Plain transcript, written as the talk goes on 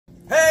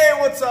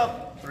What's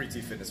up,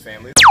 3T Fitness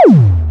family?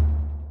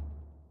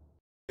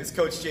 It's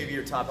Coach JV,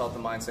 your top health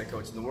and mindset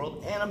coach in the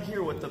world, and I'm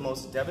here with the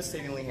most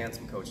devastatingly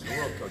handsome coach in the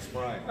world, Coach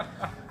Brian.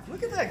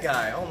 Look at that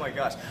guy, oh my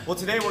gosh. Well,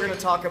 today we're gonna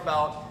talk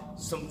about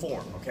some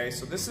form, okay?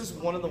 So this is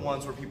one of the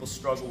ones where people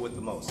struggle with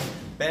the most,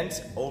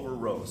 bent over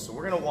rows. So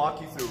we're gonna walk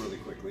you through really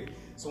quickly.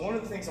 So one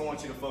of the things I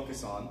want you to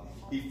focus on,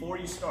 before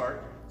you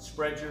start,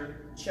 spread your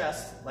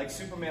chest like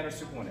Superman or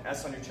Superwoman,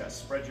 S on your chest.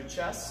 Spread your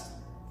chest,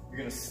 you're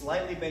gonna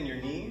slightly bend your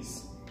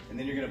knees, and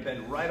then you're gonna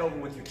bend right over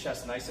with your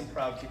chest nice and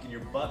proud, kicking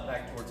your butt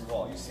back towards the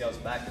wall. You see how his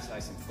back is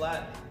nice and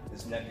flat,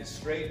 his neck is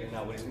straight, and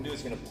now what he's gonna do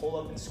is he's gonna pull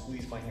up and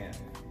squeeze my hand.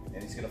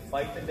 And he's gonna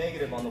fight the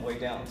negative on the way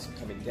down. So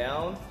coming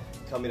down,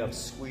 coming up,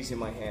 squeezing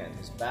my hand.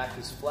 His back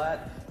is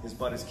flat, his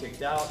butt is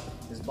kicked out,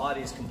 his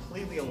body is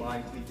completely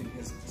aligned, keeping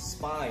his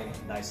spine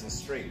nice and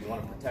straight. You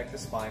wanna protect the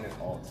spine at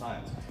all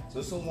times. So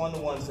this is one of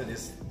the ones that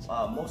is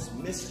most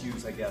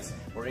misused, I guess,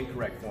 or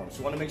incorrect form. So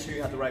you wanna make sure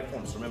you have the right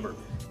form. So remember,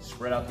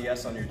 spread out the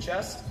S on your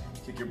chest,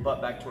 kick your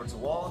butt back towards the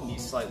wall,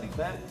 knees slightly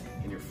bent,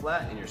 and you're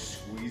flat, and you're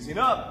squeezing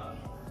up.